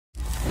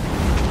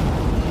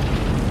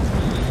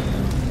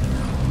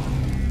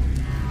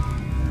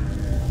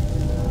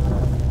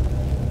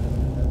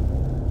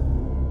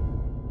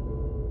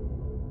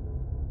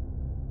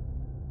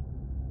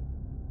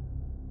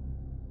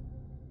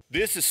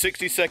This is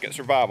 60-second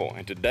survival,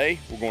 and today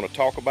we're going to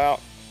talk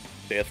about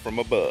death from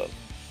above.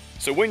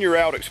 So when you're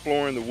out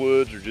exploring the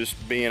woods or just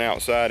being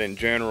outside in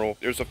general,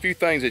 there's a few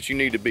things that you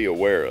need to be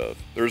aware of.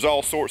 There's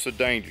all sorts of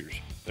dangers.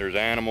 There's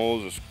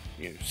animals,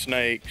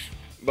 snakes,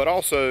 but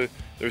also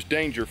there's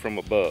danger from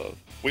above.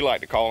 We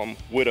like to call them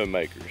widow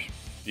makers.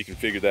 You can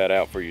figure that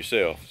out for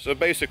yourself. So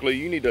basically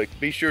you need to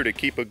be sure to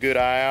keep a good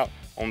eye out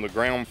on the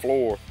ground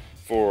floor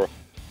for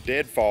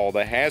deadfall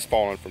that has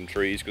fallen from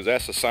trees, because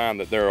that's a sign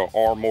that there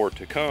are more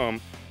to come.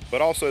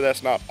 But also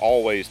that's not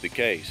always the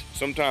case.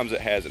 Sometimes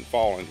it hasn't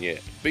fallen yet.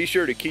 Be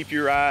sure to keep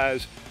your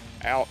eyes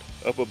out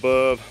up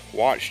above,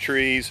 watch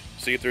trees,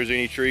 see if there's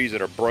any trees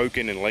that are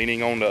broken and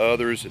leaning onto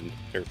others and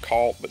they're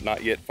caught but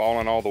not yet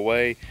fallen all the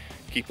way.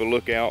 Keep a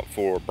lookout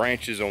for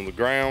branches on the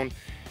ground,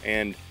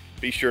 and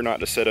be sure not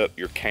to set up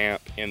your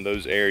camp in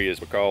those areas,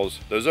 because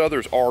those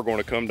others are going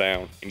to come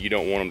down and you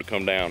don't want them to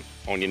come down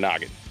on your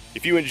noggin.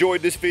 If you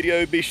enjoyed this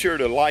video, be sure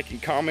to like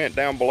and comment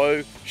down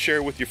below,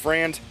 share with your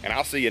friends, and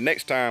I'll see you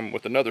next time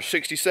with another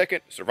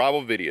 60-second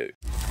survival video.